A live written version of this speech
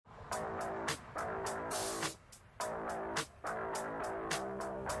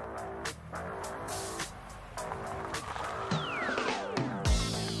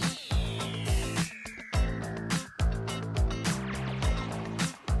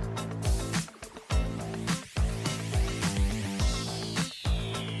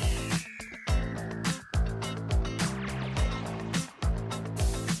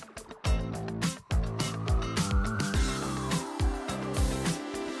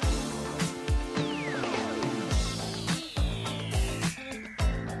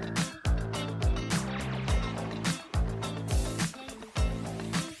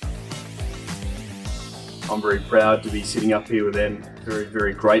I'm very proud to be sitting up here with them. Very,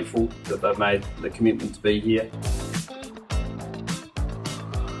 very grateful that they've made the commitment to be here.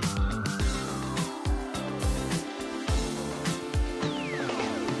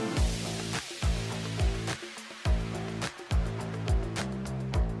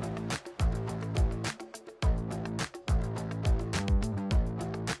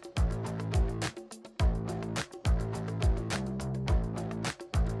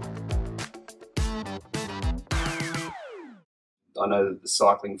 I know that the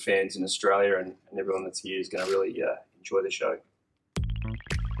cycling fans in Australia and everyone that's here is going to really enjoy the show.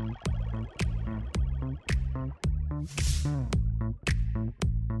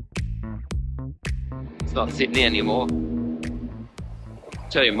 It's not Sydney anymore. I'll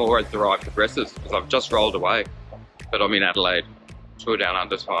tell you more as the ride progresses, because I've just rolled away. But I'm in Adelaide, Tour Down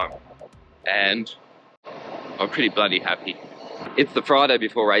Under time, and I'm pretty bloody happy. It's the Friday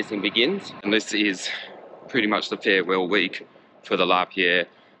before racing begins, and this is pretty much the farewell week for the Lapierre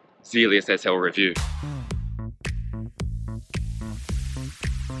Zelius SL review.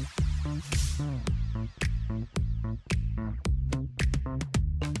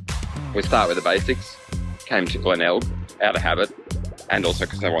 We start with the basics. Came to Glenelg out of habit, and also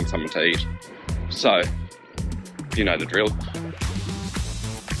because I want something to eat. So, you know the drill.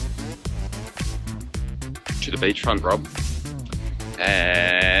 To the beachfront, Rob.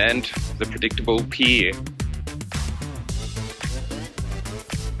 And the predictable pier.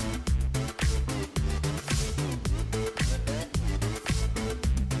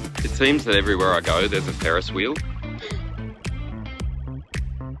 It seems that everywhere I go there's a Ferris wheel.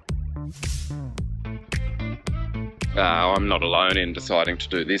 I'm not alone in deciding to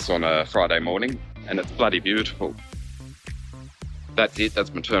do this on a Friday morning, and it's bloody beautiful. That's it,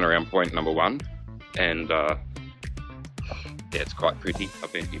 that's my turnaround point number one. And yeah, it's quite pretty.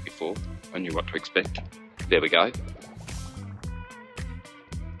 I've been here before. I knew what to expect. There we go.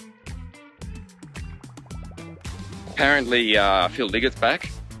 Apparently Phil Liggett's back.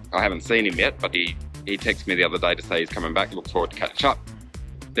 I haven't seen him yet, but he texted me the other day to say he's coming back. Look forward to catch up.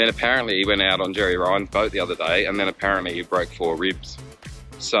 Then apparently he went out on Jerry Ryan's boat the other day, and then apparently he broke 4 ribs.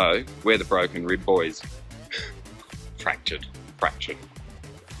 So we're the broken rib boys. Fractured.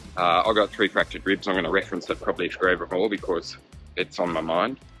 I've got 3 fractured ribs. I'm going to reference it probably forevermore because it's on my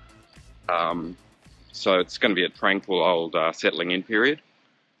mind. So it's going to be a tranquil old settling in period.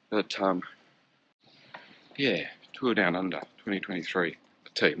 But yeah, Tour Down Under 2023.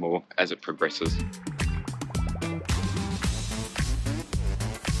 I'll tell you more as it progresses.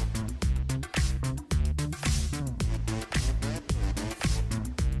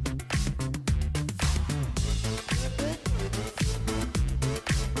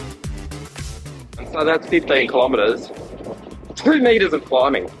 So that's 15 kilometres, 2 metres of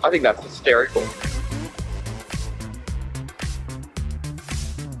climbing. I think that's hysterical.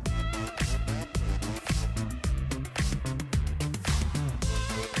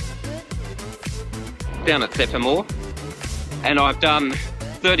 Down at Sephamore, and I've done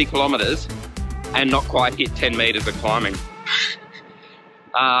 30 kilometres and not quite hit 10 metres of climbing.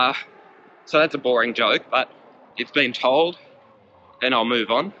 So that's a boring joke, but it's been told and I'll move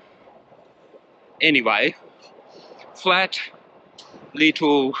on. Anyway, flat,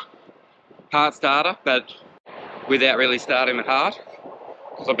 little heart starter, but without really starting the heart,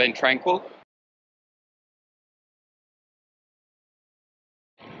 because I've been tranquil.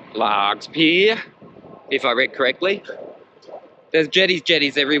 Largs Pier, if I read correctly. There's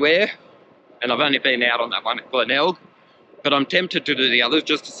jetties everywhere, and I've only been out on that one at Glenelg, but I'm tempted to do the others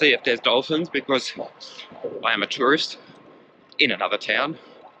just to see if there's dolphins, because I am a tourist in another town.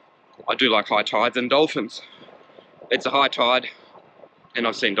 I do like high tides and dolphins. It's a high tide, and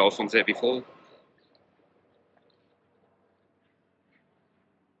I've seen dolphins there before.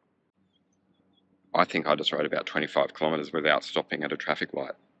 I think I just rode about 25 kilometres without stopping at a traffic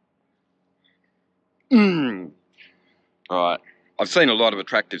light. Right, I've seen a lot of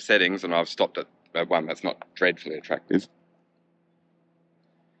attractive settings, and I've stopped at one that's not dreadfully attractive.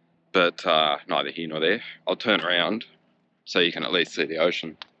 But neither here nor there. I'll turn around so you can at least see the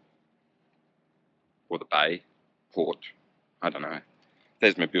ocean. Or the bay, port, I don't know.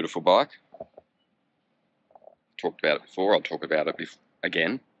 There's my beautiful bike. Talked about it before, I'll talk about it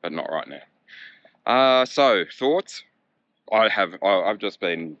again, but not right now. So, thoughts? I'm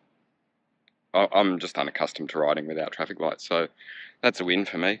just unaccustomed to riding without traffic lights, so that's a win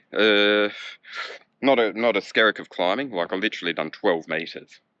for me. Not a skerrick of climbing, like I've literally done 12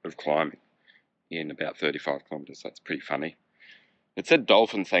 metres of climbing in about 35 kilometres, that's pretty funny. It said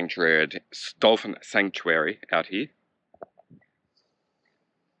dolphin sanctuary out here.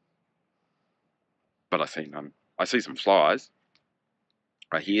 but I see none. I see some flies.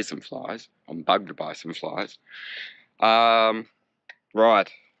 I hear some flies. I'm bugged by some flies.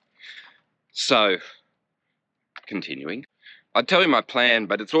 Right. So, continuing. I'd tell you my plan,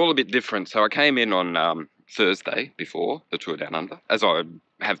 but it's all a bit different. So I came in on Thursday before the Tour Down Under, as I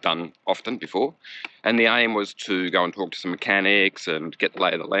have done often before. And the aim was to go and talk to some mechanics and get the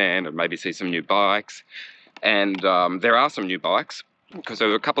lay of the land and maybe see some new bikes. And there are some new bikes, because there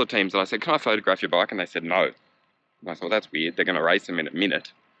were a couple of teams that I said, can I photograph your bike? And they said no. And I thought, that's weird. They're going to race them in a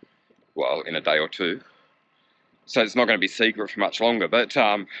minute. Well, in a day or two. So it's not going to be secret for much longer. But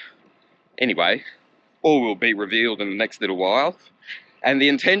anyway, all will be revealed in the next little while. And the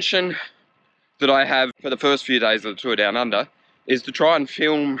intention that I have for the first few days of the Tour Down Under is to try and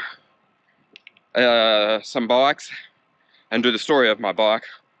film some bikes and do the story of my bike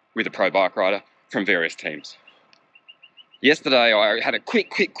with a pro bike rider from various teams. Yesterday I had a quick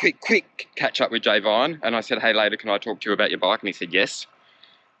catch up with Jay Vine, and I said, hey, later, can I talk to you about your bike? And he said yes.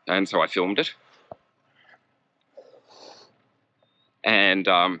 And so I filmed it. And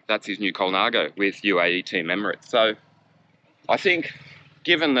that's his new Colnago with UAE Team Emirates. So I think,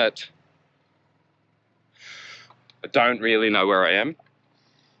 given that I don't really know where I am,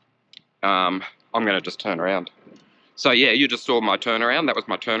 I'm going to just turn around. So yeah, you just saw my turnaround. That was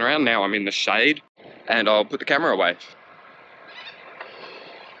my turnaround. Now I'm in the shade and I'll put the camera away.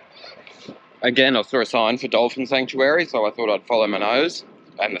 Again, I saw a sign for Dolphin Sanctuary, so I thought I'd follow my nose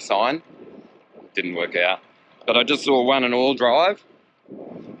and the sign. Didn't work out. But I just saw one and all drive,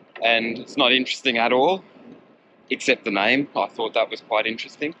 and it's not interesting at all, except the name. I thought that was quite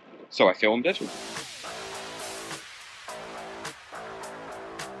interesting, so I filmed it.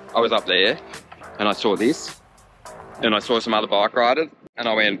 I was up there, and I saw this, and I saw some other bike riders, and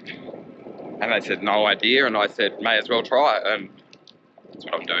I went, and they said, no idea, and I said, may as well try it, and that's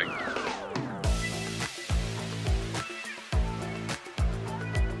what I'm doing.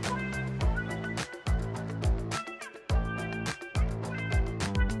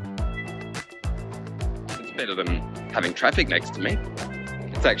 Better than having traffic next to me.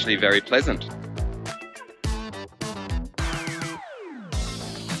 It's actually very pleasant.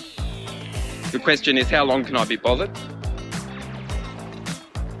 The question is, how long can I be bothered?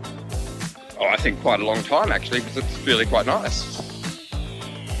 Oh, I think quite a long time actually, because it's really quite nice.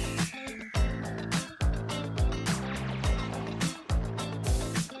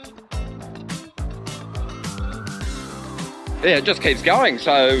 Yeah, it just keeps going,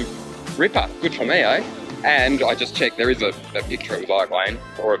 so ripper, good for me, eh? And I just checked, there is a picture of a bike lane,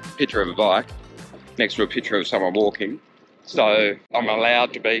 or a picture of a bike, next to a picture of someone walking. So I'm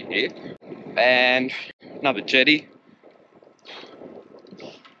allowed to be here. And another jetty.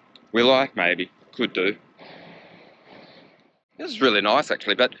 Will I? Maybe. Could do. This is really nice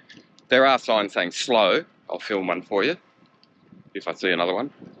actually, but there are signs saying slow. I'll film one for you, if I see another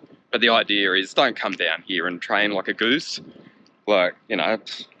one. But the idea is, don't come down here and train like a goose. Like, you know,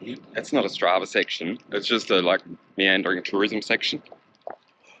 it's not a Strava section. It's just a, like, meandering tourism section.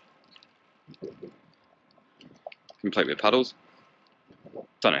 Complete with puddles.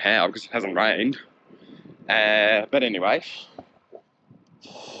 Don't know how, because it hasn't rained. But anyway.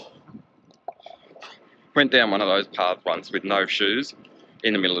 Went down one of those paths once with no shoes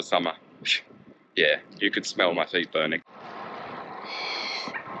in the middle of summer. Yeah, you could smell my feet burning.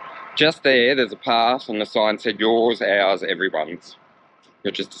 Just there's a path and the sign said yours, ours, everyone's.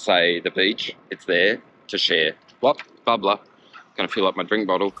 Which is to say the beach, it's there to share. What? Bubbler. Gonna fill up my drink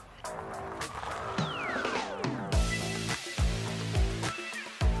bottle.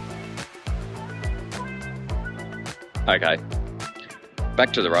 Okay.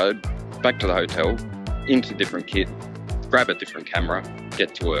 Back to the road, back to the hotel, into different kit, grab a different camera,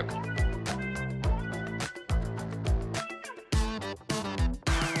 get to work.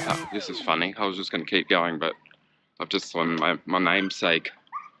 Oh, this is funny. I was just going to keep going, but I've just saw my namesake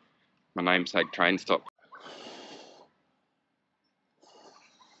train stop.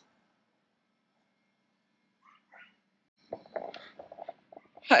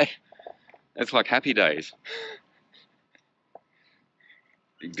 Hey, it's like Happy Days.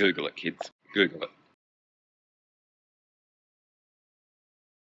 Google it, kids. Google it.